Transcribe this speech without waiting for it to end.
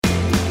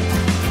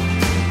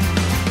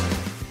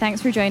Thanks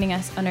for joining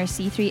us on our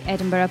C3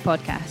 Edinburgh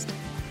podcast.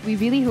 We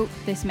really hope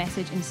this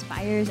message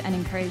inspires and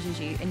encourages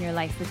you in your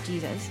life with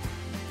Jesus.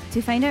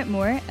 To find out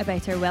more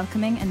about our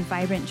welcoming and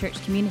vibrant church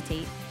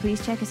community,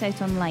 please check us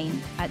out online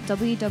at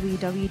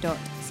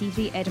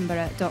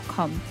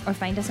www.c3edinburgh.com or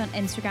find us on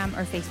Instagram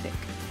or Facebook.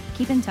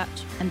 Keep in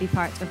touch and be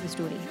part of the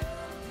story.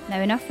 Now,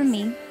 enough from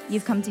me.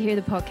 You've come to hear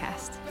the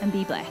podcast, and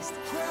be blessed.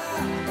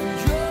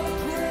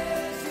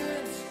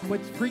 We're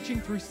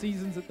preaching through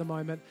seasons at the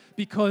moment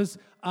because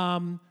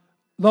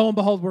lo and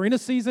behold, we're in a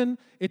season.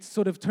 It's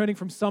sort of turning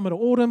from summer to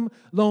autumn.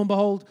 Lo and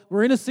behold,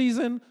 we're in a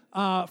season.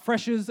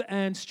 Freshers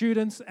and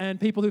students and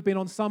people who've been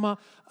on summer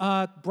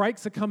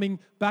breaks are coming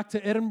back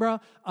to Edinburgh.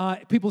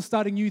 People are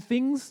starting new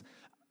things.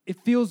 It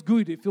feels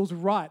good. It feels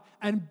right.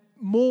 And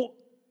more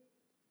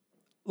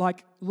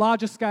like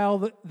larger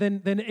scale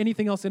than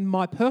anything else in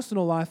my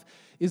personal life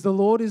is the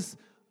Lord is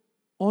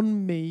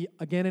on me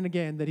again and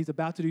again that He's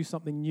about to do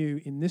something new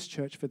in this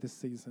church for this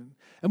season.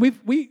 And we're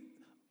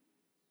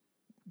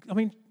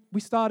having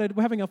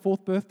our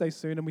 4th birthday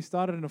soon, and we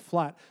started in a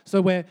flat.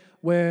 So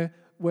we're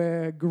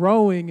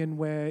growing,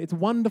 and it's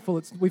wonderful.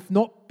 We've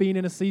not been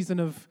in a season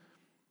of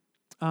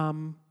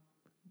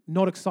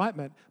not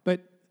excitement,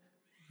 but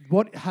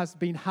what has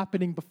been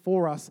happening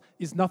before us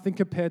is nothing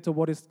compared to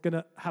what is going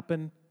to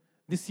happen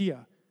this year,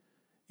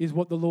 is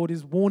what the Lord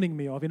is warning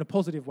me of in a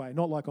positive way.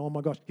 Not like, oh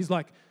my gosh. He's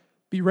like,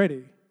 be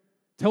ready.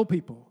 Tell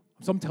people.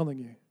 So I'm telling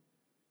you.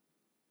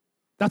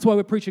 That's why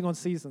we're preaching on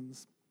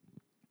seasons.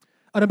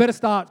 And I better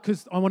start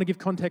because I want to give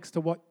context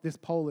to what this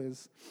poll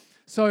is.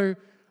 So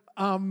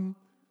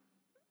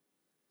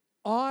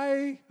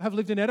I have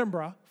lived in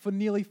Edinburgh for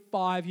nearly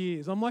 5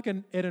 years. I'm like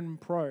an Edinburgh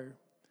pro.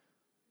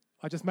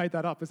 I just made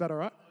that up. Is that all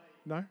right?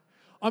 No?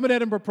 I'm an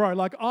Edinburgh pro.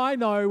 Like, I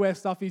know where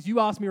stuff is.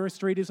 You ask me where a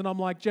street is, and I'm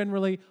like,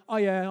 generally, oh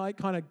yeah, I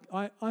kind of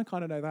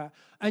know that.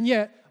 And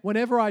yet,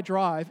 whenever I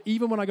drive,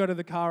 even when I go to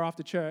the car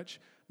after church,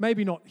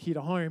 maybe not here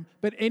to home,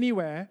 but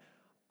anywhere,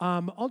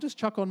 I'll just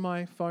chuck on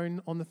my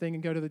phone on the thing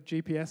and go to the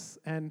GPS,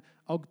 and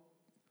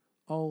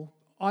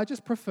I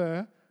just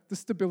prefer the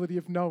stability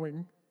of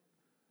knowing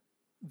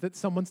that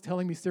someone's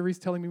telling me, Siri's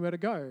telling me where to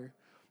go.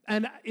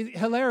 And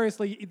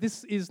hilariously,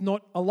 this is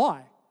not a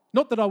lie.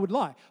 Not that I would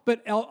lie,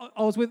 but Elle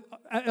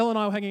and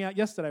I were hanging out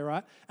yesterday,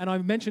 right? And I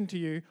mentioned to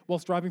you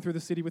whilst driving through the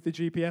city with the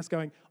GPS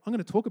going, I'm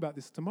going to talk about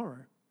this tomorrow.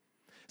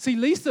 See,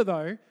 Lisa,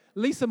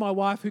 my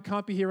wife, who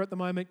can't be here at the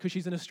moment because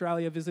she's in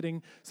Australia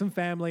visiting some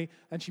family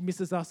and she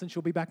misses us and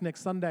she'll be back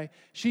next Sunday.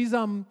 She's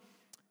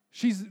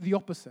the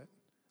opposite.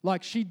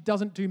 Like, she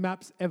doesn't do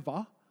maps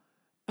ever,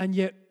 and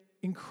yet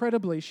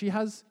incredibly she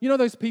has,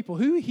 those people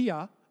who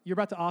here, you're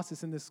about to ask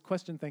this in this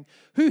question thing,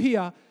 who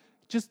here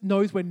just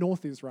knows where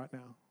north is right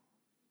now?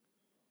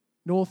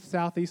 North,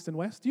 south, east, and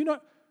west. Do you know?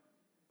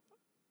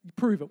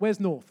 Prove it.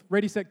 Where's north?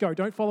 Ready, set, go.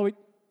 Don't follow it.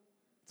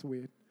 It's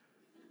weird.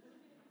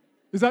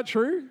 Is that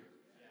true?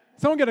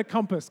 Someone get a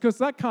compass, because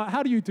that can't.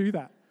 How do you do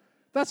that?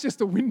 That's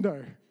just a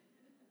window.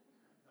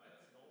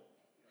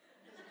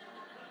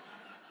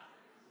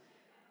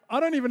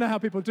 I don't even know how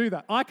people do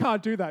that. I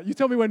can't do that. You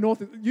tell me where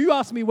north is. You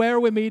ask me where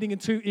we're meeting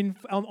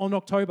on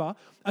October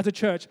as a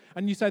church,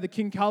 and you say the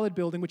King Khalid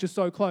building, which is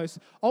so close.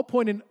 I'll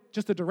point in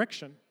just a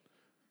direction.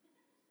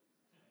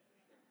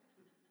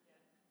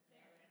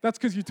 That's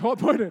because you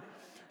pointed.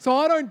 So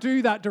I don't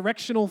do that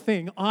directional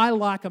thing. I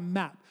like a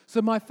map.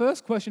 So my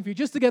first question for you,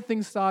 just to get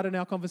things started in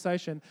our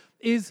conversation,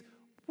 is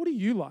what do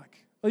you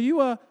like? Do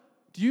you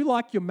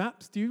like your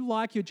maps? Do you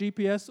like your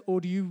GPS?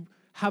 Or do you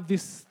have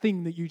this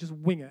thing that you just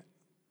wing it?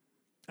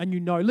 And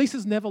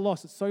Lisa's never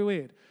lost. It's so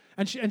weird.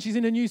 And she's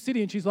in a new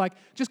city, and she's like,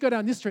 just go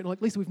down this street. And I'm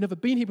like, Lisa, we've never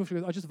been here before.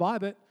 She goes, I just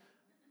vibe it.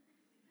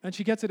 And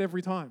she gets it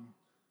every time.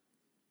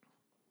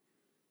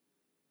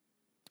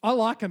 I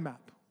like a map.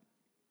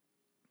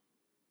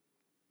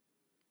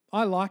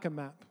 I like a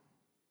map.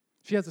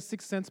 She has a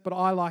sixth sense, but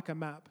I like a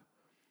map.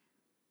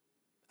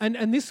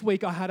 And this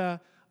week I had a,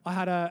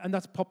 and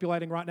that's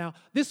populating right now.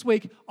 This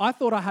week I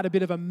thought I had a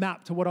bit of a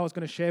map to what I was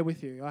going to share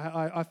with you.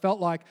 I felt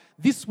like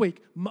this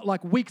week,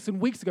 like weeks and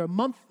weeks ago, a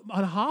month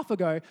and a half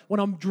ago, when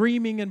I'm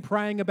dreaming and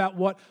praying about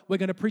what we're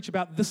going to preach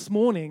about this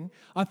morning,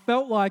 I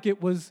felt like it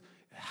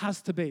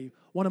has to be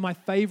one of my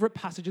favorite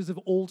passages of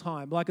all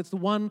time. Like, it's the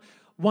one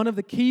of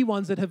the key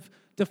ones that have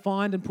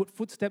defined and put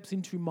footsteps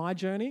into my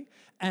journey,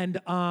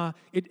 and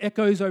it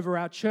echoes over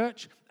our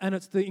church, and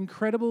it's the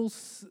incredible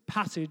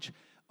passage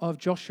of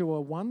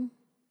Joshua 1.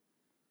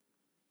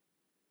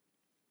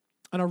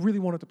 And I really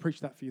wanted to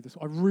preach that for you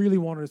I really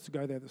wanted us to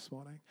go there this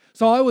morning.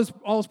 So I was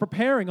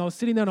preparing, I was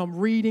sitting there and I'm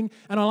reading,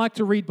 and I like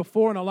to read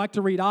before and I like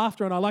to read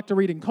after, and I like to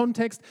read in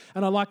context,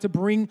 and I like to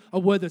bring a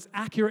word that's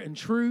accurate and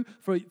true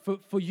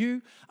for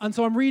you. And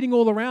so I'm reading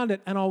all around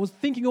it, and I was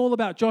thinking all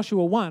about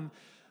Joshua 1,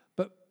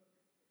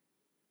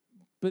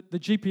 but the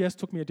GPS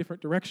took me a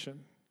different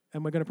direction,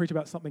 and we're going to preach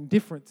about something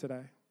different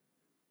today.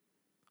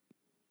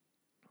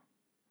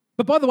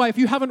 But by the way, if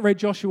you haven't read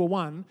Joshua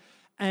 1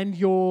 and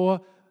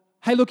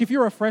hey, look, if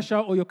you're a fresher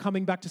or you're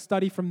coming back to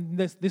study from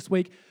this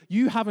week,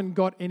 you haven't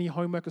got any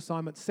homework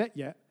assignments set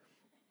yet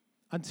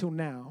until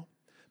now.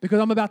 Because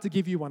I'm about to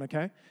give you one,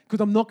 okay? Because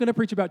I'm not going to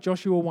preach about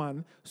Joshua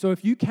 1. So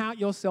if you count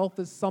yourself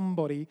as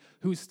somebody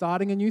who's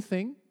starting a new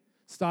thing,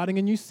 starting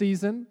a new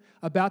season,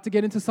 about to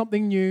get into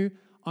something new,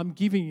 I'm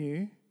giving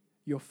you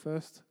your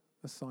first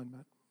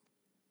assignment.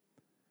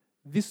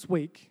 This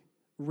week,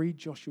 read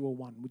Joshua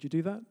 1. Would you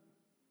do that?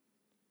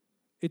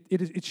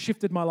 It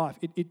shifted my life.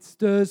 It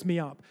stirs me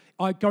up.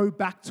 I go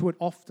back to it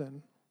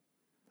often,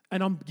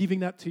 and I'm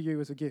giving that to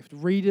you as a gift.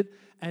 Read it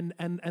and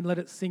let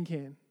it sink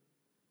in.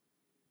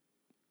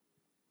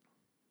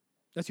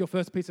 That's your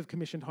first piece of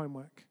commissioned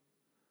homework.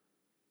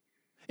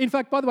 In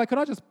fact, by the way, could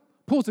I just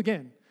pause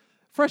again?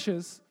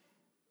 Freshers,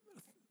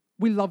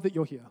 we love that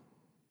you're here.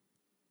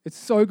 It's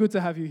so good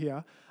to have you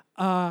here.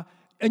 And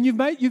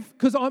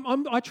because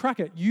I track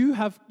it.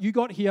 You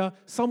got here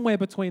somewhere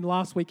between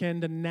last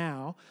weekend and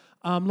now.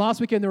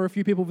 Last weekend, there were a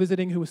few people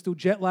visiting who were still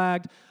jet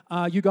lagged.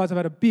 You guys have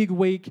had a big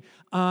week.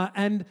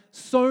 And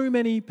so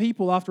many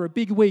people after a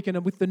big week,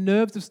 and with the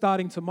nerves of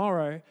starting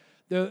tomorrow,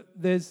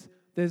 there's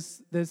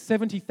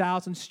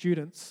 70,000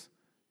 students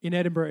in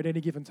Edinburgh at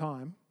any given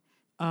time.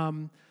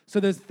 So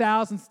there's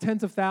thousands,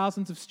 tens of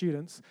thousands of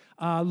students,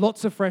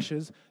 lots of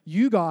freshers.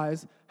 You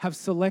guys have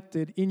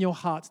selected in your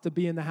hearts to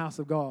be in the house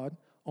of God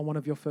on one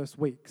of your first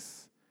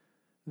weeks.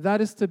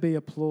 That is to be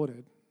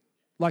applauded.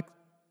 Like,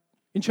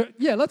 in church,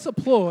 yeah, let's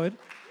applaud,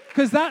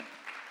 because that's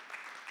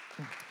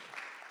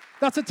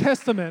a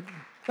testament.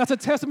 That's a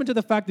testament to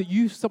the fact that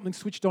something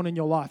switched on in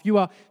your life. You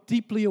are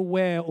deeply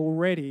aware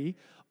already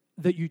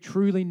that you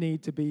truly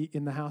need to be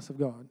in the house of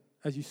God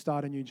as you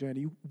start a new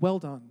journey. Well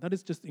done. That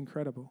is just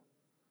incredible.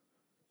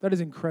 That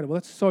is incredible.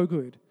 That's so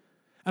good.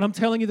 And I'm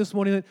telling you this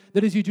morning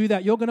that as you do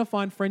that, you're going to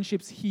find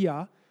friendships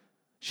here,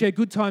 share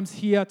good times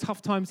here,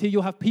 tough times here.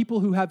 You'll have people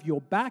who have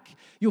your back.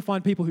 You'll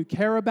find people who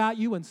care about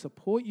you and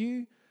support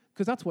you,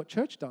 because that's what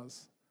church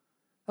does.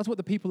 That's what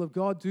the people of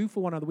God do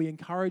for one another. We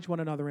encourage one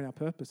another in our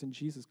purpose in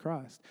Jesus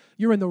Christ.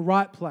 You're in the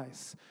right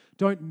place.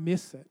 Don't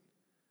miss it.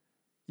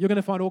 You're going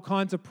to find all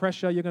kinds of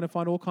pressure. You're going to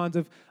find all kinds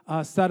of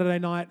Saturday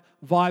night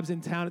vibes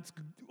in town. It's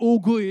all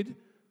good.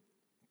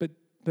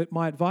 But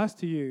my advice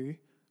to you,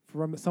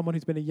 from someone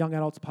who's been a young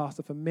adults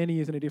pastor for many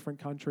years in a different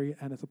country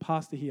and as a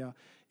pastor here,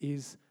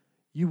 is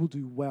you will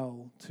do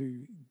well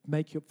to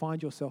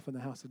find yourself in the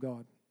house of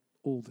God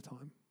all the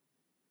time.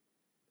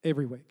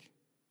 Every week.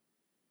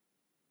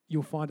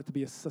 You'll find it to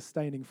be a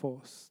sustaining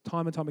force.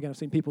 Time and time again, I've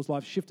seen people's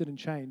lives shifted and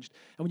changed.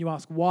 And when you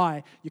ask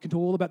why, you can talk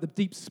all about the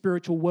deep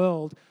spiritual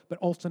world, but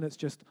often it's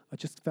just, I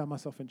just found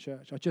myself in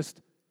church. I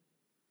just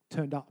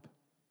turned up.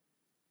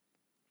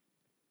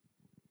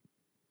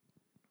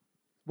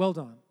 Well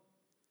done.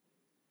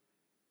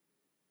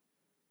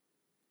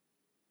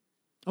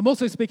 I'm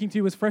also speaking to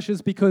you as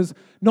freshers because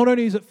not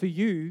only is it for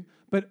you,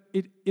 but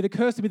it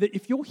occurs to me that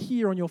if you're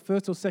here on your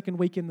first or second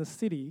week in the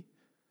city,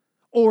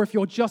 or if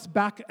you're just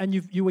back and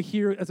you were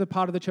here as a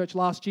part of the church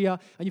last year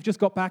and you've just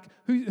got back,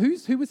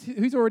 who's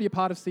already a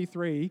part of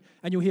C3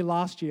 and you were here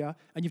last year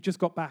and you've just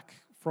got back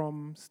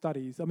from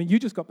studies? I mean, you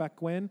just got back,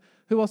 Gwen.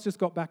 Who else just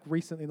got back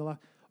recently in the last?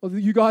 Oh,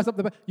 you guys up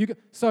the back.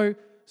 So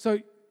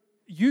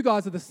you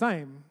guys are the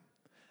same.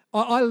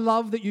 I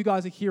love that you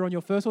guys are here on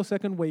your first or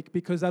second week,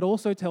 because that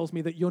also tells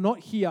me that you're not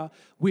here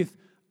with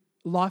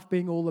life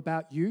being all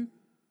about you,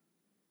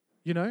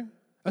 you know?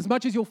 As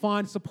much as you'll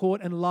find support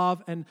and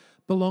love and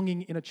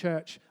belonging in a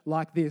church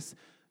like this,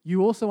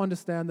 you also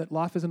understand that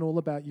life isn't all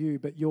about you,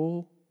 but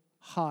your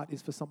heart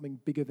is for something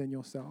bigger than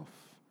yourself.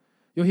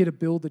 You're here to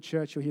build the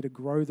church. You're here to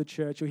grow the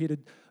church. You're here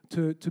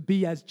to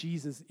be as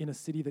Jesus in a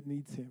city that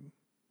needs him.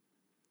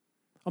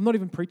 I'm not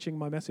even preaching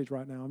my message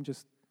right now. I'm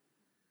just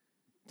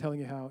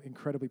telling you how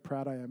incredibly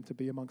proud I am to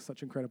be amongst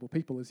such incredible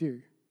people as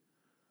you.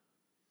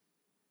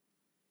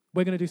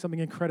 We're going to do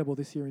something incredible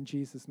this year in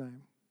Jesus'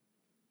 name.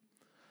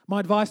 My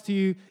advice to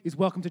you is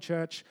welcome to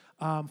church.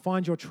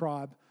 Find your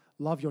tribe.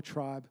 Love your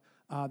tribe.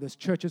 There's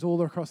churches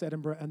all across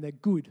Edinburgh and they're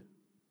good.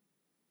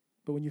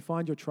 But when you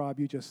find your tribe,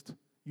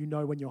 you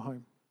know when you're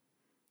home.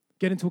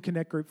 Get into a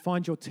connect group.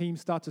 Find your team.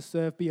 Start to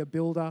serve. Be a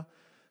builder.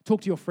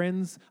 Talk to your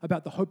friends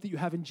about the hope that you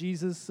have in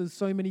Jesus. There's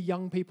so many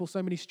young people,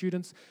 so many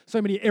students,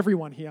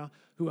 everyone here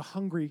who are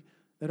hungry.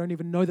 They don't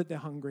even know that they're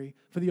hungry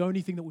for the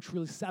only thing that will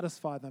truly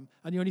satisfy them.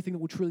 And the only thing that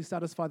will truly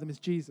satisfy them is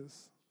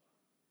Jesus.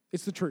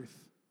 It's the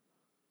truth.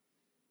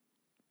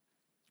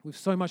 We have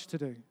so much to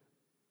do.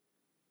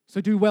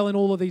 So do well in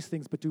all of these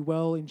things, but do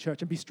well in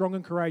church and be strong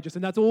and courageous.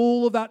 And that's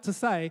all of that to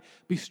say,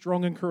 be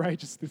strong and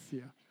courageous this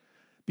year.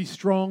 Be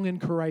strong and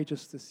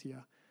courageous this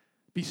year.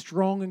 Be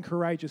strong and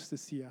courageous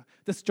this year.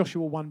 That's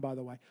Joshua 1, by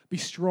the way. Be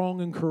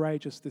strong and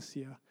courageous this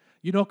year.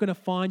 You're not going to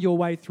find your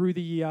way through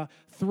the year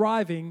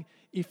thriving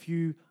if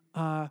you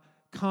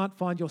can't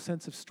find your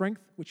sense of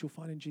strength, which you'll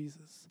find in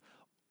Jesus.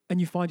 And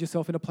you find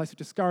yourself in a place of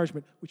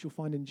discouragement, which you'll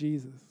find in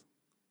Jesus.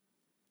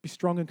 Be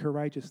strong and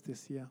courageous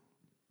this year.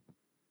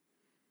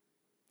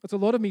 That's a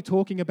lot of me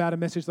talking about a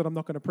message that I'm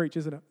not going to preach,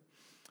 isn't it?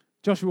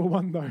 Joshua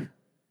 1, though.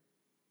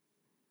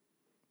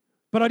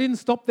 But I didn't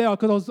stop there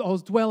because I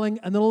was dwelling,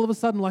 and then all of a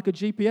sudden, like a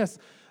GPS,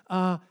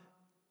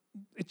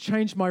 it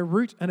changed my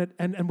route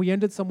and we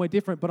ended somewhere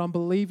different. But I'm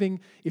believing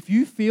if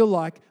you feel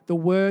like the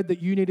word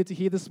that you needed to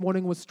hear this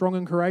morning was strong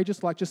and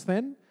courageous like just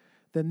then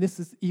this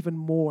is even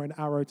more an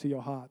arrow to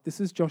your heart.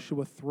 This is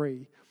Joshua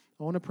 3.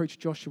 I want to preach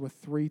Joshua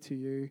 3 to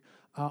you,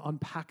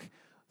 unpack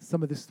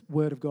some of this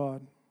word of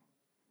God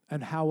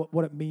and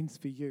what it means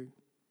for you.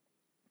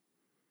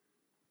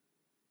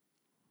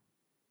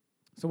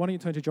 So why don't you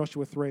turn to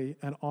Joshua 3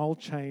 and I'll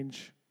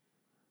change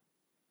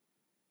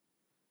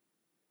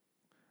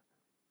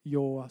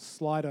your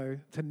Slido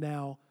to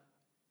now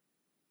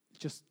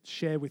just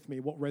share with me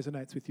what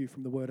resonates with you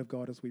from the Word of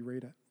God as we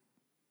read it.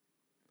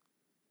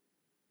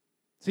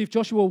 See, if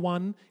Joshua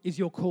 1 is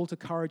your call to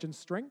courage and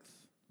strength,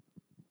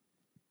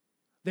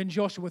 then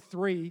Joshua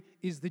 3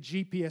 is the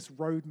GPS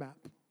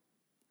roadmap.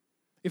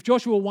 If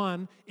Joshua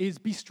 1 is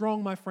be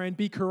strong, my friend,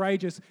 be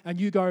courageous, and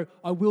you go,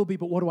 I will be,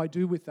 but what do I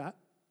do with that?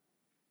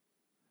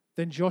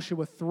 Then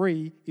Joshua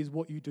 3 is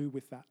what you do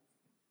with that.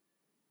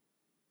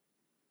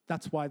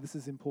 That's why this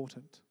is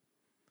important.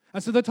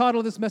 And so the title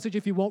of this message,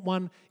 if you want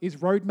one, is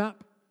Roadmap.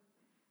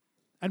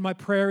 And my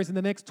prayer is in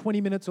the next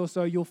 20 minutes or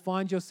so, you'll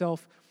find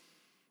yourself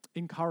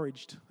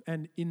encouraged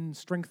and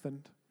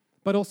strengthened,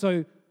 but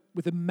also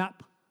with a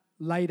map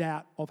laid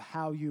out of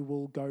how you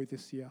will go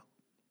this year.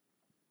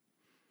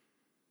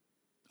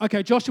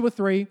 Okay, Joshua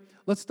 3,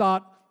 let's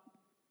start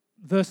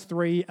verse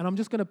 3, and we're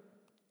just going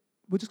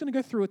to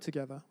go through it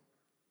together.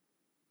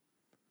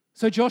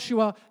 So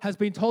Joshua has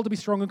been told to be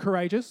strong and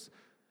courageous,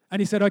 and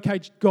he said, okay,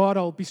 God,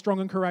 I'll be strong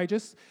and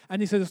courageous. And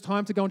he said, it's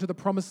time to go into the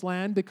promised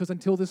land because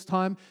until this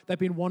time, they've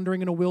been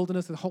wandering in a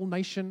wilderness, the whole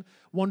nation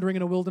wandering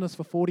in a wilderness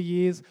for 40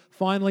 years.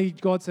 Finally,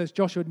 God says,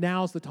 Joshua,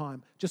 now's the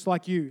time, just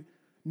like you.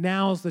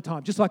 Now's the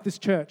time, just like this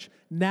church.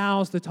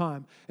 Now's the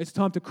time. It's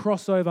time to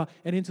cross over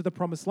and into the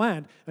promised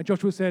land. And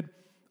Joshua said,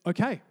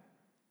 okay.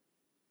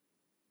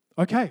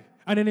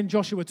 And then in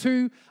Joshua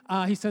 2,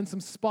 he sends some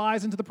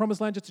spies into the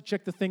promised land just to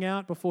check the thing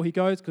out before he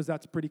goes, because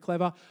that's pretty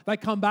clever. They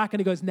come back and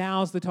he goes,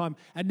 now's the time.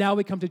 And now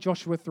we come to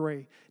Joshua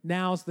 3.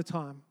 Now's the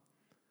time.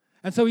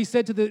 And so he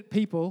said to the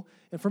people,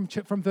 and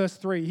from verse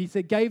 3, he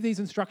said, gave these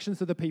instructions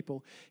to the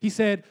people. He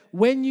said,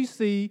 when you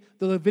see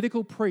the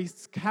Levitical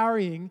priests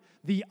carrying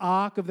the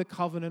ark of the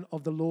covenant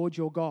of the Lord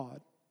your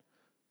God,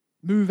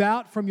 move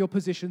out from your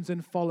positions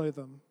and follow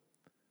them.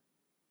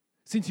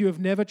 Since you have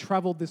never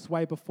traveled this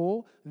way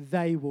before,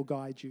 they will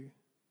guide you.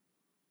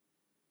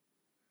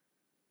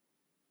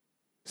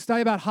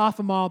 Stay about half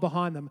a mile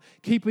behind them,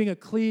 keeping a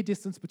clear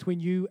distance between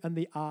you and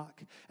the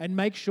ark, and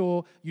make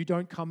sure you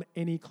don't come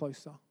any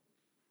closer.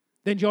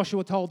 Then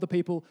Joshua told the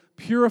people,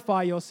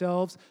 purify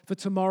yourselves, for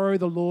tomorrow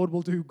the Lord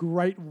will do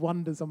great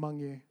wonders among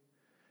you.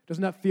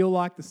 Doesn't that feel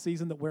like the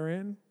season that we're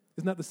in?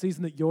 Isn't that the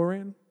season that you're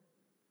in?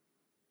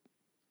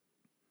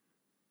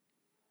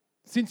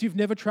 Since you've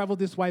never traveled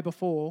this way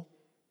before,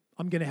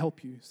 I'm going to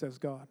help you, says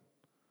God.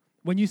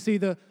 When you see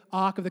the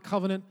Ark of the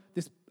Covenant,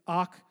 this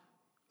ark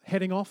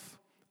heading off,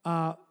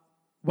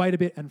 wait a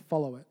bit and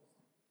follow it.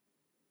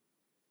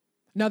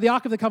 Now, the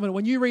Ark of the Covenant,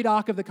 when you read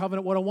Ark of the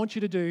Covenant, what I want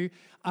you to do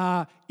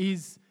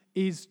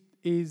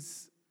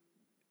is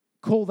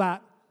call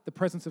that the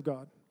presence of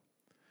God.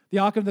 The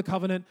Ark of the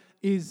Covenant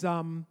is,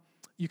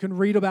 you can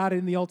read about it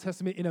in the Old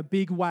Testament in a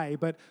big way,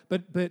 but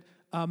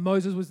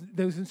Moses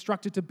was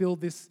instructed to build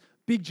this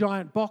big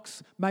giant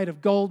box made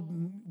of gold,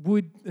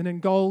 wood, and then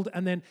gold.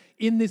 And then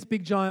in this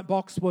big giant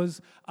box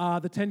was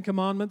the 10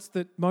 Commandments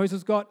that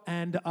Moses got,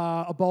 and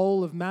a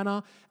bowl of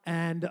manna,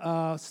 and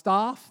a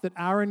staff that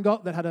Aaron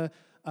got that had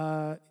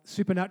a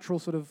supernatural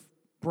sort of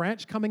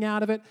branch coming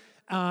out of it.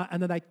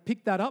 And then they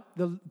picked that up.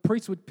 The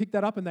priests would pick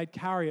that up and they'd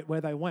carry it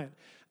where they went.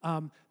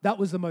 That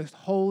was the most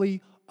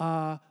holy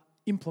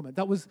implement.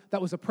 That was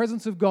the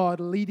presence of God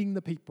leading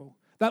the people.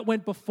 That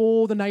went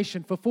before the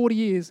nation. For 40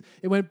 years,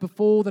 it went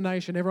before the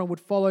nation. Everyone would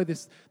follow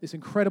this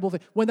incredible thing.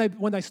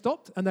 When they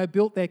stopped and they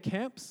built their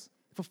camps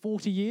for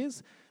 40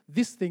 years,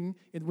 this thing,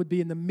 it would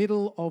be in the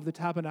middle of the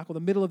tabernacle, the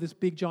middle of this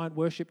big giant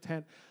worship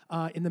tent,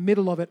 in the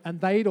middle of it,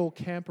 and they'd all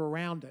camp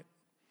around it.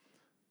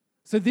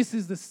 So this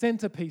is the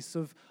centerpiece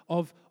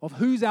of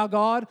who's our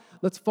God.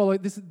 Let's follow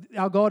this.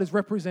 Our God is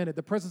represented.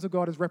 The presence of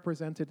God is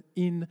represented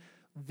in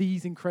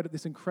this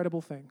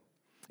incredible thing.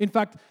 In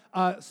fact,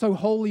 so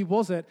holy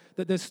was it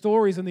that there's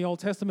stories in the Old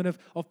Testament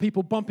of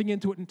people bumping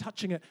into it and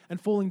touching it and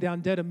falling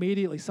down dead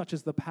immediately, such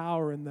as the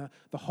power and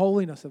the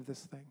holiness of this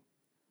thing.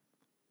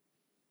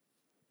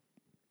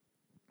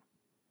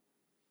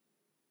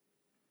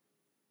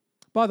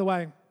 By the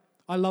way,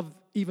 I love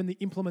even the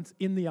implements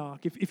in the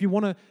ark. If you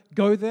want to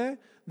go there,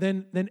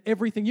 then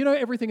everything,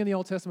 everything in the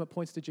Old Testament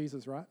points to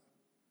Jesus, right?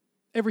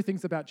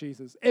 Everything's about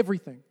Jesus,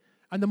 everything.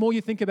 And the more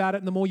you think about it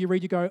and the more you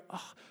read, you go,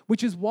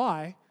 which is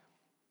why,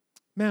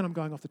 man, I'm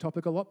going off the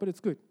topic a lot, but it's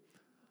good.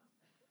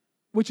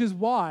 Which is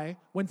why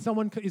when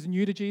someone is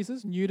new to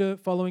Jesus, new to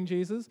following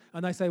Jesus,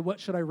 and they say, what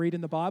should I read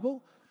in the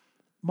Bible?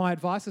 My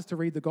advice is to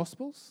read the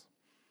Gospels.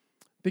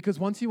 Because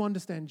once you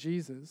understand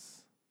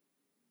Jesus,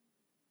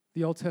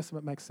 the Old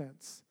Testament makes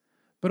sense.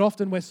 But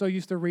often we're so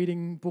used to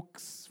reading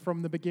books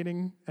from the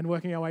beginning and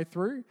working our way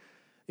through.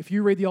 If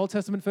you read the Old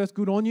Testament first,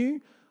 good on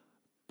you.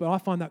 But I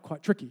find that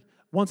quite tricky.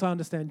 Once I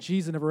understand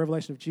Jesus and have a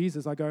revelation of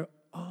Jesus, I go,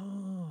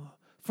 oh.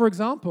 For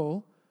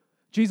example,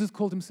 Jesus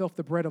called himself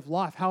the bread of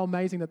life. How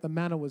amazing that the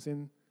manna was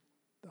in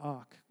the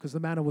ark, because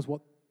the manna was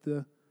what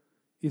the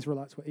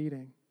Israelites were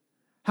eating.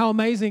 How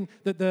amazing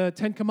that the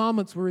 10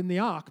 Commandments were in the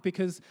ark,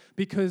 because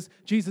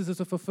Jesus is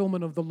a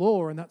fulfillment of the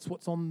law, and that's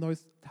what's on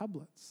those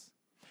tablets.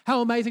 How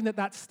amazing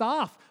that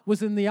staff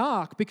was in the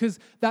ark, because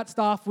that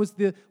staff was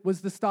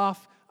the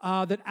staff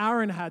that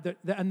Aaron had,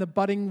 and the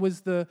budding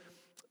was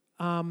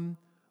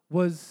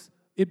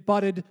it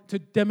budded to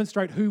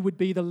demonstrate who would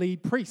be the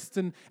lead priests,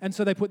 and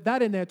so they put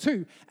that in there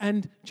too.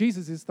 And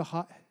Jesus is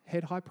the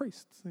head high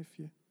priest.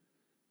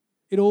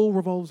 It all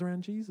revolves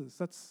around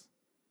Jesus.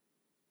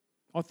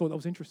 I thought that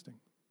was interesting.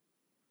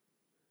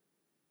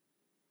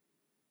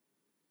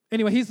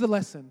 Anyway, here's the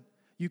lesson,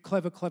 you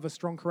clever,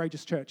 strong,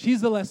 courageous church.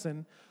 Here's the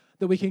lesson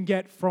that we can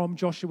get from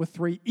Joshua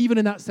 3, even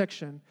in that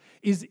section,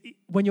 is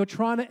when you're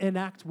trying to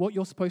enact what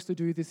you're supposed to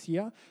do this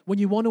year, when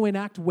you want to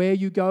enact where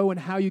you go and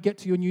how you get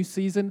to your new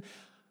season,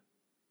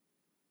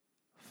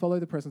 follow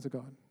the presence of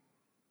God.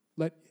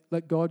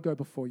 Let God go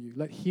before you.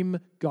 Let him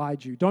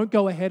guide you. Don't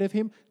go ahead of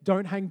him.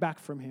 Don't hang back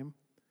from him.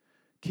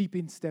 Keep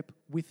in step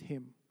with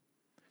him.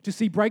 To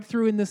see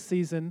breakthrough in this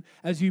season,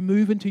 as you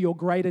move into your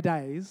greater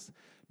days,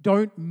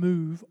 don't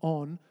move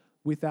on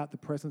without the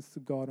presence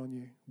of God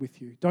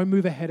with you. Don't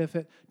move ahead of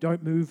it.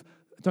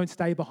 Don't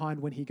stay behind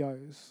when he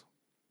goes.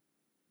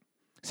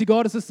 See,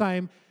 God is the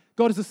same.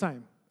 God is the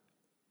same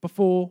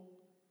before,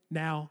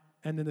 now,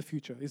 and in the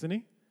future, isn't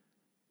he?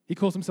 He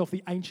calls himself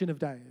the Ancient of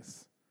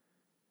Days.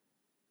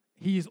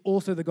 He is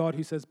also the God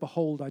who says,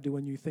 behold, I do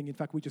a new thing. In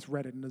fact, we just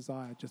read it in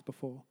Isaiah just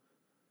before.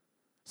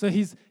 So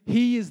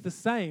he is the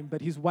same,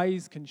 but his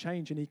ways can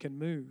change and he can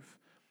move.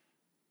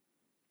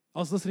 I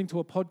was listening to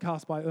a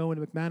podcast by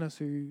Erwin McManus,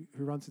 who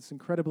runs this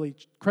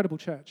incredible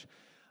church.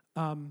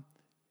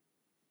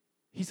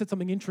 He said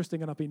something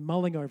interesting, and I've been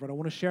mulling over it. I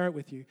want to share it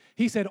with you.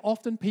 He said,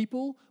 often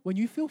people, when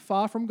you feel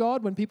far from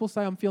God, when people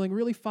say, I'm feeling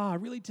really far,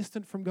 really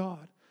distant from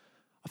God,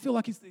 I feel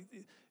like it's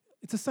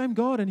the same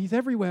God and he's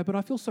everywhere, but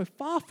I feel so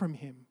far from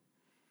him.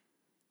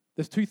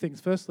 There's two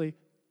things. Firstly,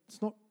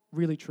 it's not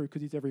really true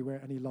because he's everywhere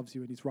and he loves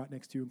you and he's right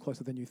next to you and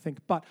closer than you think.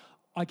 But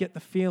I get the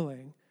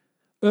feeling.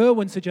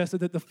 Erwin suggested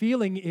that the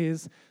feeling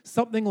is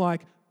something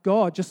like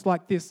God, just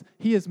like this,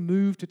 he has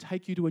moved to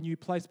take you to a new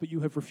place, but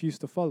you have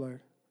refused to follow.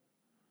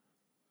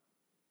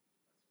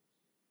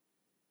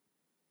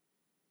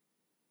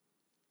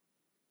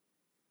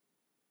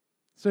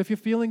 So if you're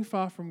feeling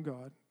far from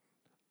God,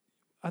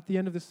 at the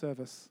end of this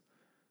service,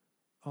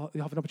 I'll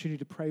have an opportunity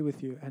to pray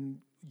with you, and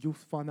you'll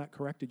find that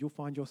corrected. You'll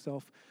find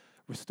yourself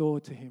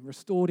restored to him,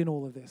 restored in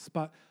all of this.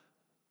 But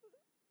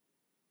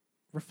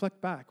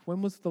reflect back.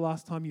 When was the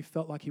last time you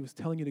felt like he was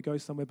telling you to go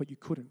somewhere, but you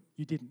couldn't?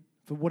 You didn't,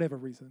 for whatever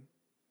reason.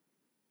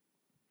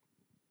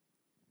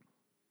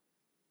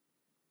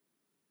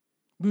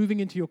 Moving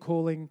into your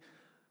calling.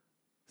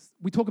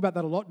 We talk about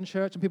that a lot in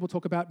church, and people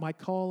talk about my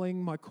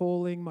calling,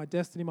 my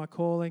destiny, my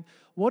calling.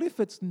 What if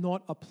it's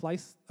not a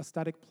place, a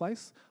static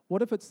place?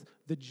 What if it's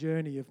the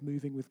journey of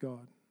moving with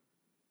God?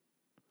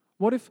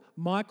 What if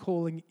my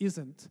calling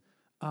isn't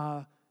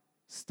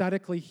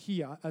statically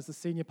here as the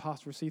senior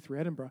pastor of C3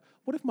 Edinburgh?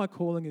 What if my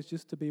calling is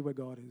just to be where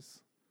God is?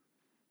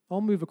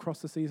 I'll move across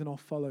the seas and I'll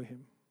follow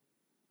him.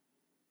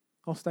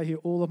 I'll stay here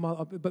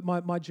but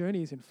my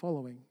journey is in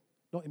following,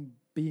 not in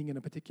being in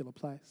a particular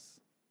place.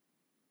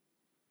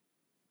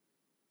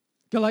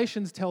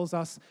 Galatians tells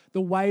us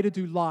the way to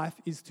do life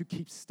is to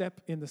keep step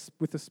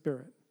with the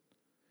Spirit.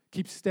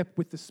 Keep step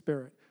with the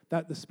Spirit,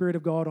 that the Spirit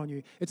of God on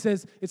you. It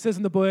says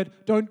in the Word,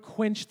 don't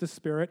quench the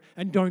Spirit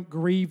and don't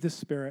grieve the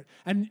Spirit.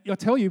 And I'll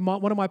tell you,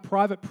 one of my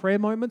private prayer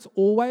moments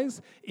always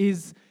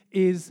is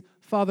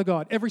Father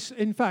God.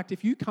 In fact,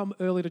 if you come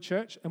early to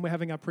church and we're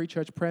having our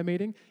pre-church prayer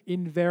meeting,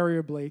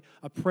 invariably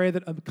a prayer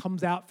that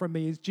comes out from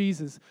me is,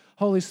 Jesus,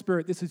 Holy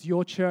Spirit, this is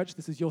your church,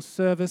 this is your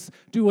service.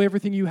 Do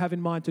everything you have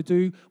in mind to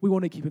do. We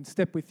want to keep in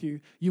step with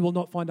you. You will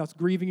not find us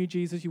grieving you,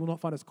 Jesus. You will not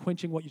find us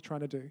quenching what you're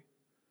trying to do.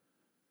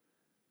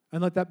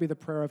 And let that be the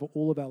prayer over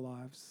all of our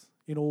lives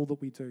in all that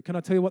we do. Can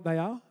I tell you what they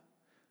are?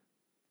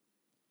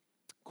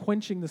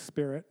 Quenching the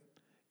Spirit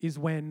is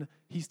when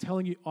he's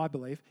telling you, I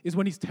believe, is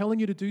when he's telling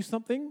you to do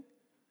something,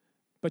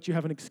 but you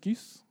have an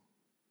excuse.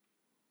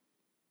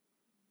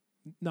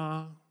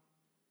 Nah.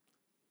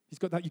 He's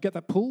got that. You get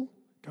that pull?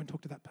 Go and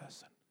talk to that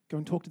person. Go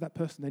and talk to that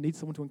person. They need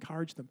someone to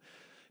encourage them.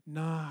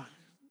 Nah.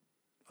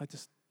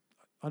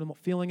 I'm not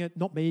feeling it.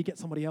 Not me. Get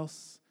somebody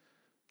else.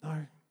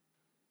 No.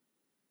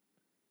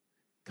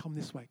 Come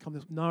this way. Come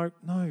this way.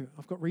 No.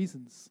 I've got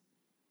reasons.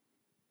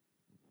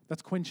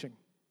 That's quenching.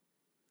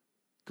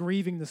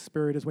 Grieving the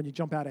Spirit is when you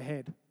jump out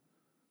ahead.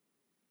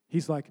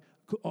 He's like,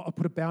 I'll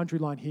put a boundary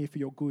line here for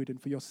your good and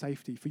for your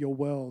safety, for your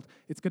world.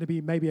 It's going to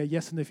be maybe a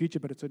yes in the future,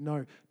 but it's a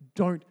no.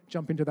 Don't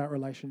jump into that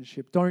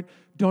relationship. Don't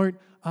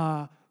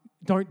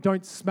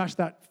smash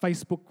that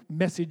Facebook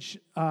message.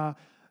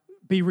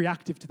 Be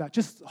reactive to that.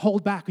 Just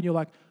hold back, and you're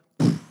like,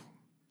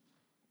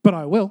 but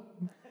I will.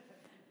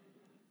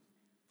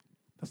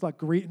 That's like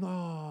grief.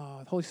 Oh,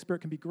 the Holy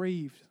Spirit can be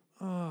grieved.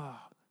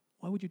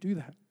 Why would you do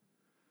that?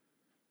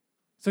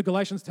 So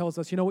Galatians tells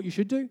us, you know what you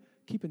should do?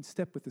 Keep in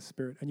step with the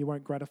Spirit, and you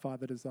won't gratify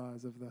the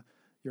desires of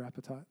your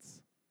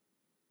appetites.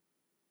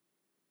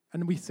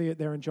 And we see it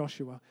there in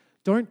Joshua.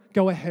 Don't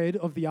go ahead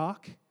of the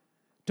ark.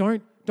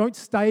 Don't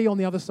stay on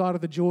the other side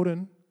of the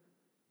Jordan.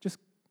 Just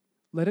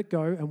let it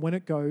go, and when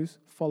it goes,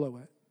 follow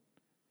it.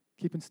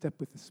 Keep in step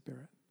with the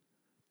Spirit.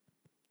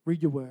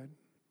 Read your word.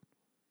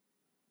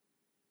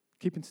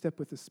 Keep in step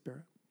with the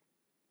Spirit.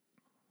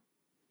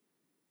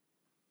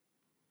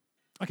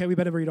 Okay, we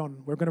better read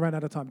on. We're going to run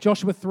out of time.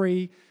 Joshua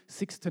 3,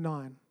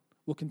 6-9.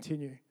 We'll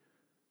continue.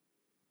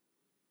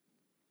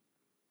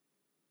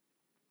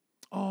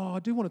 Oh, I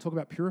do want to talk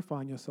about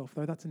purifying yourself,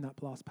 though. That's in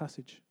that last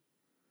passage.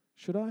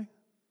 Should I?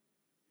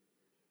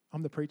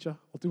 I'm the preacher.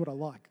 I'll do what I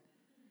like.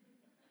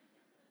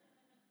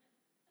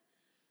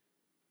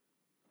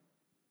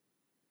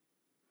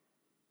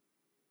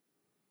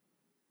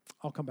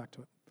 I'll come back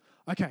to it.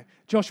 Okay,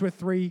 Joshua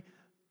 3,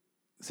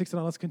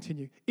 6-9. Let's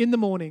continue. In the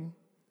morning,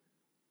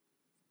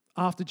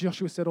 after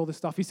Joshua said all this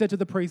stuff, he said to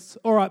the priests,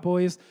 all right,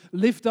 boys,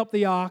 lift up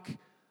the ark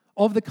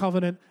of the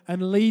covenant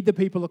and lead the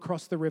people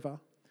across the river.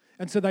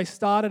 And so they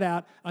started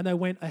out and they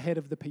went ahead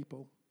of the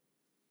people.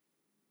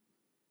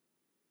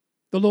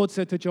 The Lord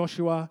said to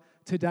Joshua,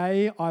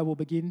 today I will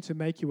begin to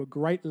make you a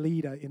great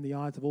leader in the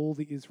eyes of all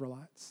the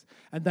Israelites,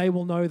 and they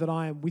will know that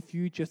I am with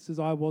you just as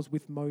I was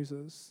with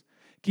Moses.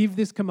 Give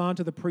this command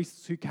to the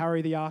priests who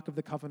carry the ark of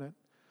the covenant.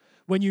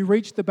 When you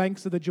reach the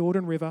banks of the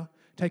Jordan River,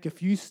 take a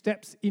few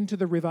steps into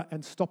the river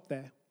and stop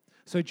there.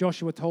 So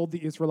Joshua told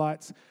the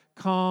Israelites,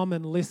 come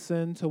and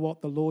listen to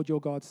what the Lord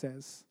your God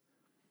says.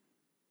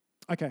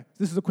 Okay,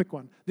 this is a quick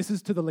one. This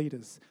is to the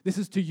leaders. This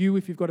is to you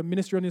if you've got a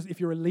ministry on this, if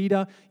you're a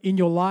leader in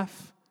your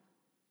life.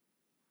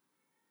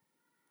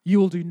 You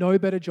will do no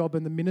better job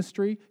in the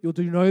ministry. You'll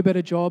do no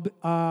better job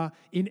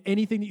in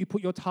anything that you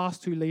put your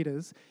task to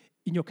leaders,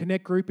 in your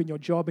connect group, in your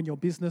job, in your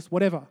business,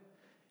 whatever.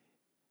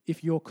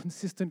 If your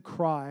consistent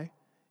cry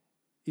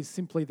is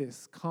simply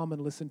this, come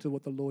and listen to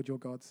what the Lord your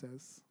God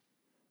says.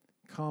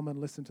 Come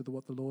and listen to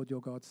what the Lord your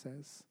God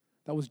says.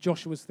 That was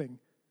Joshua's thing.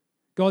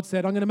 God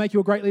said, I'm going to make you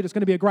a great leader. It's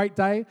going to be a great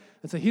day.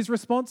 And so his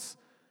response,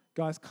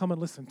 guys, come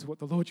and listen to what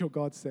the Lord your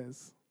God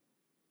says.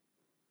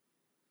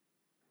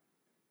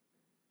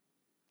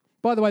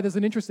 By the way, there's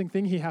an interesting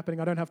thing here happening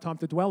I don't have time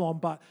to dwell on,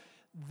 but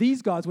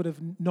these guys would have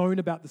known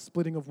about the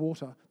splitting of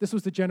water. This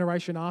was the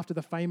generation after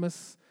the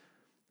famous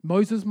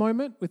Moses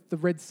moment with the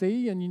Red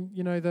Sea, and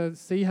you know the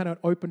sea had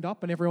opened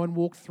up and everyone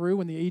walked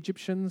through, and the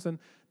Egyptians and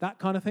that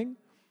kind of thing.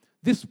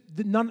 This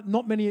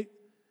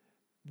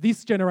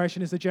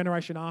generation is the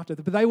generation after,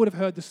 but they would have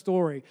heard the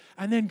story.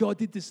 And then God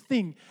did this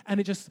thing, and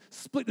it just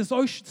split this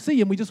ocean sea,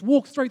 and we just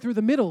walked straight through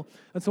the middle.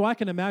 And so I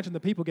can imagine the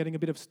people getting a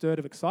bit of stirred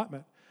of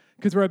excitement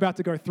because we're about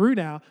to go through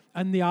now,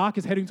 and the ark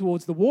is heading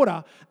towards the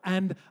water,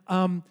 and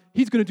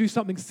he's going to do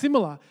something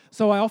similar.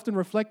 So I often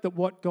reflect that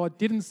what God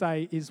didn't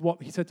say is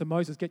what he said to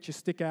Moses, get your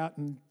stick out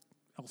and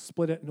I'll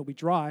split it and it'll be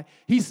dry.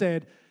 He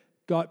said,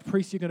 God,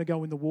 priest, you're going to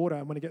go in the water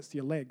and when it gets to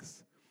your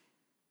legs.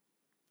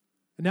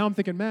 And now I'm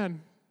thinking,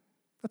 man,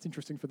 that's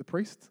interesting for the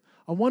priest.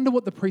 I wonder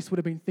what the priest would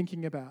have been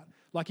thinking about.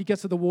 Like he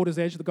gets to the water's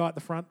edge, the guy at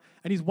the front,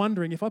 and he's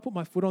wondering, if I put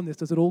my foot on this,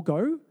 does it all go?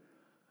 And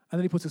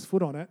then he puts his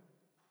foot on it,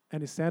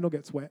 and his sandal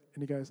gets wet,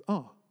 and he goes,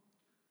 oh.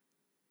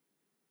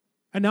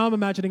 And now I'm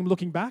imagining him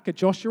looking back at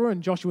Joshua,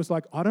 and Joshua's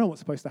like, I don't know what's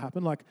supposed to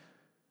happen. Like,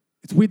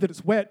 it's weird that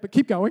it's wet, but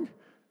keep going.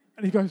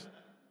 And he goes,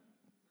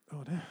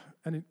 oh,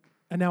 damn.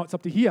 And now it's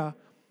up to here.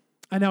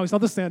 And now his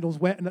other sandal's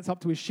wet, and it's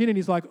up to his shin, and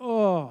he's like,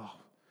 oh,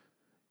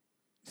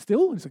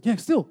 still? And he's like, yeah,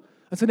 still.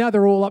 And so now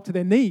they're all up to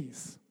their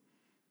knees.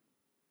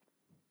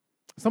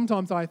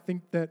 Sometimes I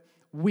think that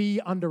we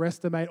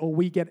underestimate or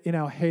we get in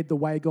our head the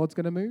way God's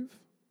going to move.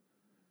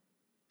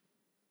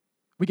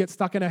 We get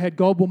stuck in our head,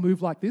 God will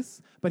move like this,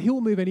 but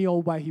he'll move any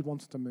old way he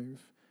wants to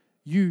move.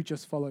 You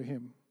just follow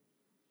him.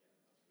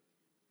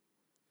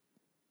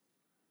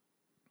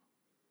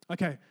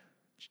 Okay,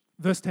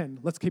 verse 10,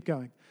 let's keep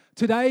going.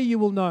 Today you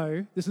will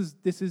know, this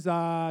is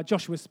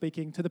Joshua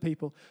speaking to the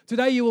people.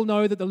 Today you will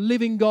know that the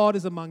living God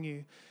is among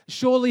you.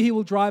 Surely he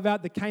will drive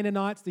out the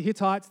Canaanites, the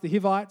Hittites, the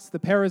Hivites, the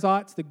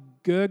Perizzites, the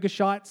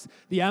Girgashites,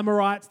 the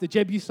Amorites, the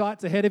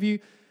Jebusites ahead of you.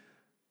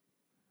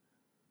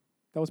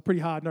 That was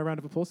pretty hard, no round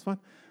of applause, fine.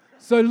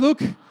 So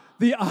look,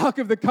 the ark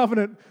of the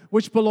covenant,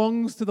 which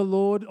belongs to the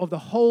Lord of the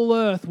whole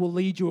earth, will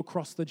lead you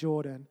across the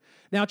Jordan.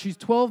 Now choose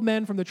 12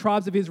 men from the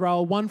tribes of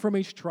Israel, one from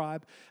each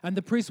tribe, and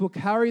the priests will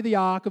carry the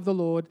ark of the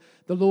Lord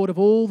of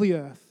all the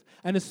earth.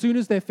 And as soon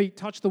as their feet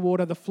touch the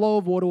water, the flow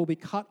of water will be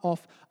cut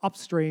off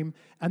upstream,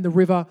 and the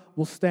river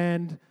will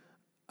stand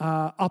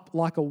up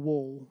like a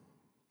wall.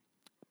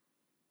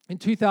 In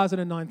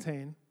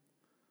 2019,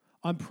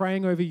 I'm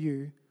praying over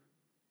you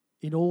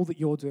in all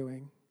that you're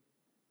doing,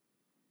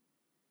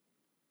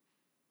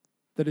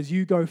 that as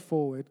you go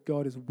forward,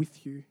 God is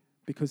with you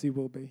because he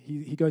will be.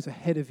 He goes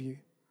ahead of you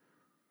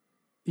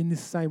in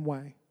this same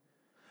way.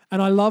 And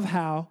I love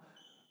how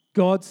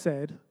God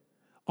said,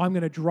 I'm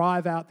going to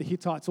drive out the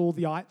Hittites, all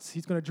the ites.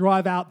 He's going to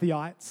drive out the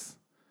ites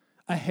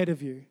ahead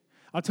of you.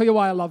 I'll tell you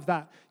why I love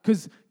that.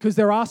 Because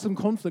there are some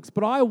conflicts,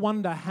 but I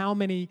wonder how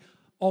many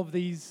of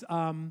these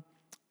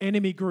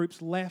enemy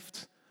groups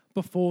left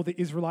before the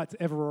Israelites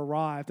ever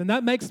arrived. And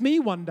that makes me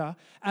wonder,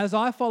 as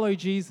I follow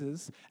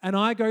Jesus and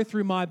I go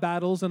through my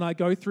battles and I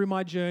go through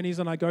my journeys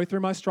and I go through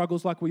my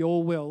struggles like we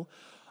all will,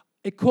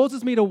 it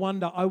causes me to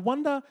wonder. I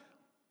wonder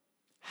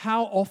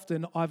how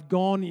often I've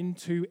gone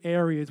into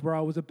areas where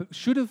I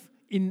should have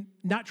in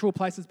natural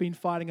places been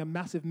fighting a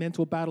massive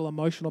mental battle,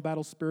 emotional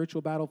battle,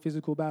 spiritual battle,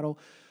 physical battle,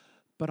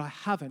 but I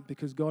haven't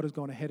because God has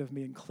gone ahead of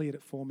me and cleared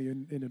it for me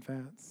in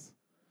advance.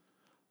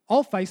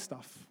 I'll face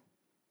stuff,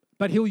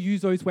 but he'll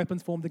use those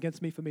weapons formed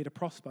against me for me to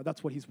prosper.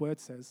 That's what his word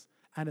says,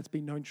 and it's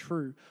been known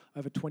true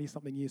over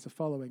 20-something years of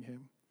following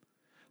him.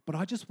 But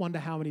I just wonder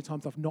how many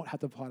times I've not had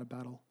to fight a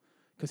battle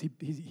because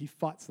he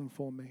fights them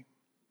for me.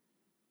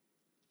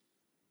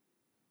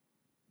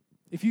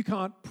 If you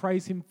can't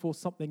praise him for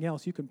something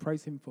else, you can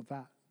praise him for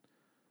that.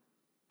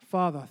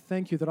 Father,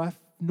 thank you that I've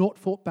not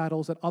fought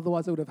battles that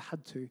otherwise I would have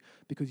had to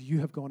because you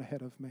have gone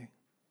ahead of me.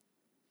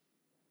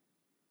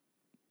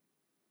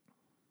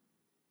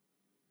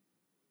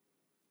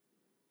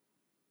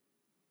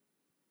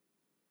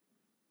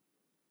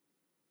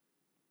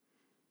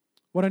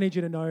 What I need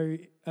you to know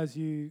as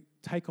you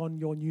take on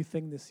your new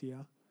thing this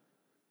year,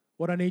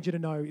 what I need you to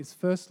know is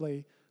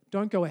firstly,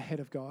 don't go ahead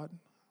of God.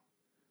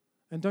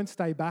 And don't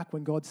stay back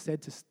when God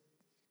said to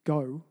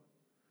go.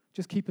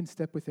 Just keep in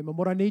step with him. And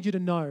what I need you to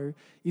know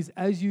is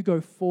as you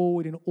go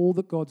forward in all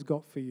that God's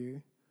got for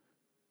you,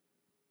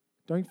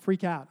 don't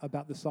freak out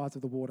about the size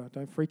of the water.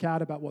 Don't freak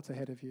out about what's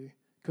ahead of you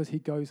because he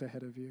goes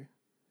ahead of you.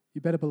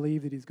 You better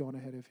believe that he's gone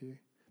ahead of you,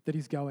 that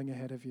he's going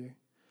ahead of you.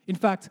 In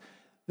fact,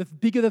 the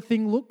bigger the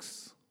thing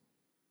looks,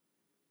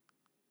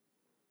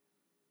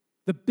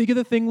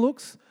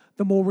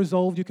 the more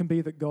resolved you can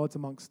be that God's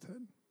amongst it.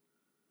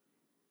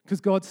 Because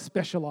God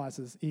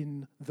specializes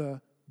in the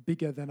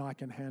bigger than I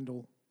can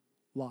handle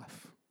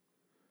life.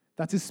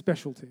 That's his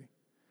specialty.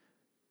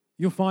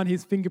 You'll find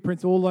his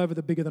fingerprints all over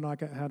the bigger than I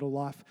can handle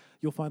life.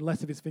 You'll find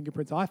less of his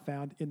fingerprints I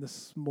found in the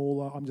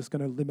smaller, I'm just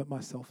going to limit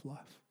myself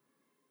life.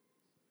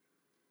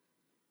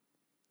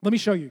 Let me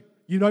show you.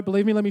 You don't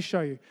believe me? Let me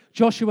show you.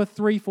 Joshua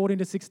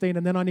 3:14-16,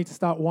 and then I need to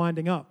start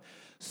winding up.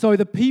 So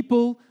the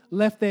people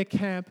left their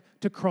camp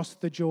to cross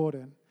the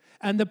Jordan.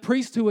 And the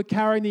priests who were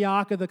carrying the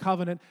Ark of the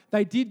Covenant,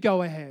 they did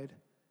go ahead.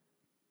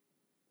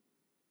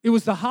 It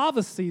was the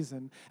harvest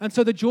season, and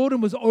so the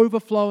Jordan was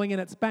overflowing in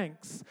its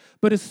banks.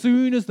 But as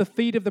soon as the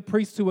feet of the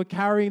priests who were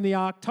carrying the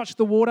Ark touched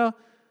the water,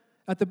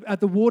 at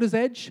the water's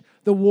edge,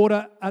 the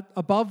water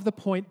above the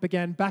point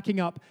began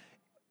backing up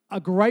a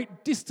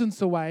great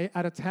distance away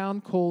at a town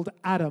called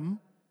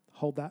Adam,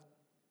 hold that,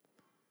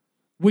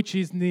 which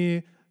is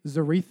near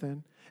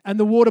Zarethan. And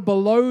the water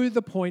below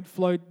the point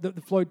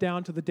flowed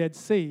down to the Dead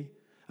Sea,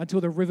 until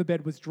the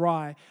riverbed was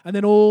dry. And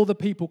then all the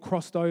people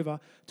crossed over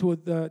to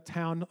the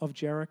town of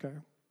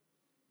Jericho.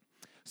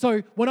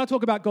 So when I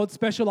talk about God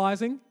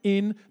specializing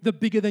in the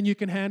bigger than you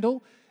can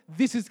handle,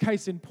 this is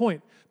case in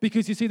point.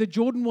 Because you see, the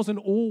Jordan wasn't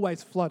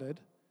always flooded.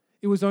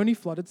 It was only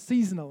flooded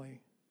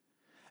seasonally.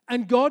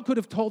 And God could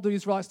have told the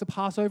Israelites to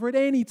pass over at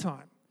any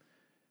time.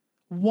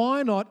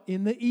 Why not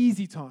in the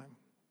easy time?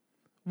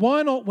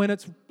 Why not when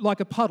it's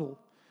like a puddle?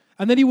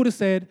 And then he would have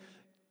said,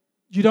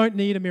 you don't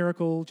need a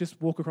miracle,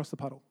 just walk across the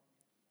puddle.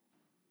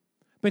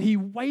 But he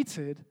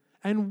waited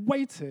and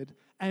waited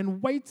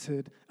and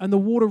waited, and the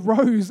water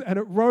rose and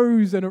it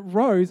rose and it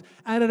rose,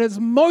 and at its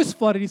most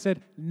flooded, he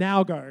said,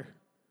 now go.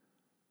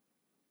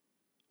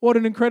 What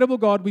an incredible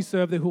God we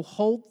serve that will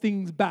hold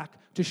things back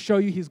to show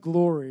you his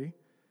glory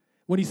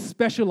when he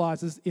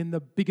specializes in the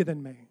bigger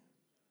than me.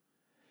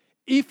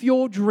 If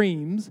your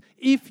dreams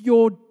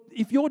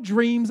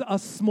are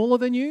smaller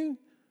than you,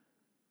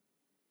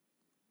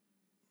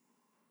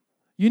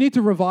 you need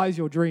to revise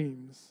your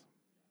dreams.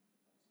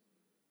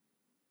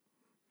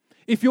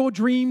 If your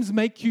dreams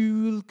make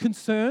you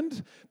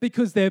concerned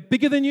because they're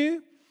bigger than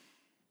you,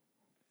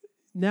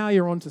 now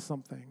you're onto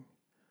something.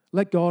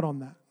 Let God on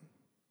that.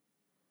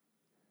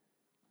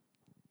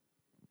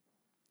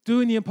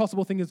 Doing the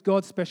impossible thing is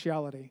God's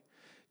speciality.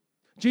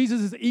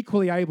 Jesus is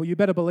equally able, you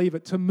better believe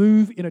it, to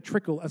move in a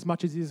trickle as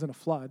much as he is in a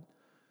flood.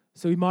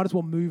 So he might as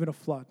well move in a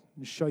flood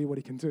and show you what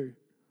he can do.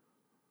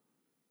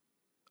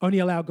 Only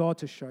allow God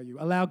to show you.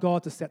 Allow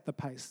God to set the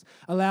pace.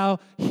 Allow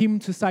him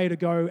to say to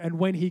go, and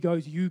when he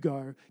goes, you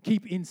go.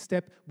 Keep in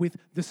step with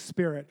the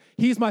Spirit.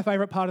 Here's my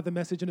favorite part of the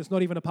message, and it's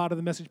not even a part of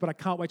the message, but I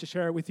can't wait to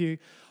share it with you.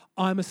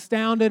 I'm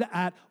astounded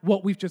at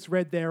what we've just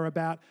read there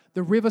about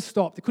the river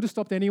stopped. It could have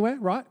stopped anywhere,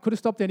 right? Could have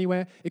stopped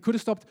anywhere. It could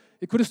have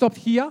stopped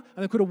here,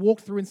 and it could have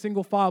walked through in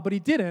single file, but he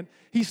didn't.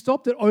 He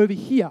stopped it over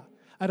here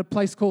at a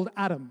place called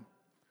Adam.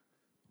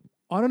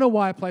 I don't know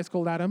why a place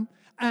called Adam.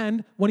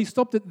 And when he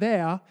stopped it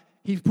there,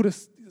 he put a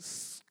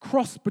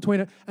cross between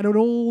it and it went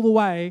all the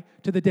way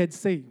to the Dead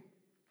Sea.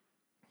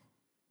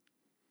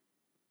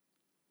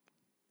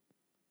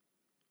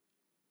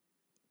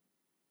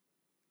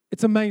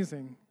 It's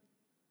amazing.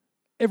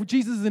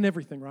 Jesus is in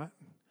everything, right?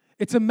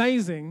 It's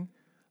amazing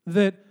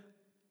that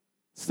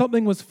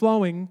something was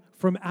flowing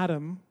from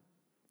Adam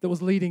that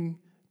was leading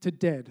to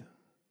dead.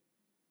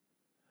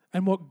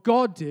 And what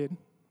God did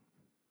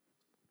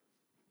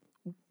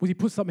was he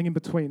put something in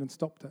between and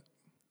stopped it.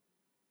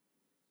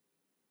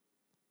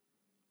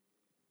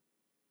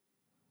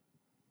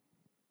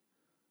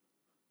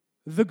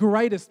 The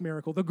greatest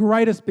miracle, the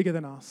greatest bigger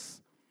than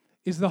us,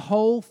 is the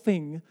whole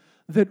thing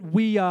that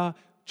we are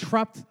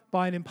trapped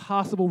by an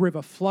impassable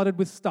river, flooded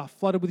with stuff,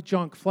 flooded with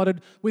junk,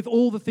 flooded with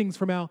all the things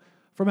from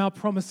our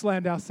promised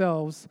land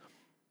ourselves.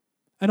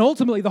 And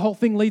ultimately, the whole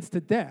thing leads to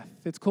death.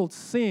 It's called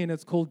sin.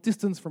 It's called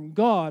distance from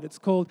God. It's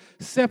called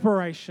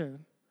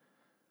separation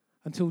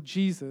until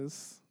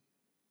Jesus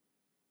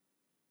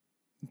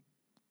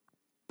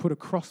put a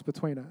cross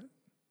between it.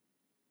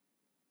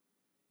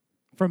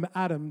 From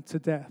Adam to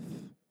death.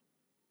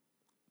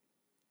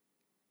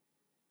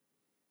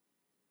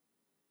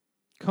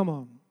 Come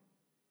on.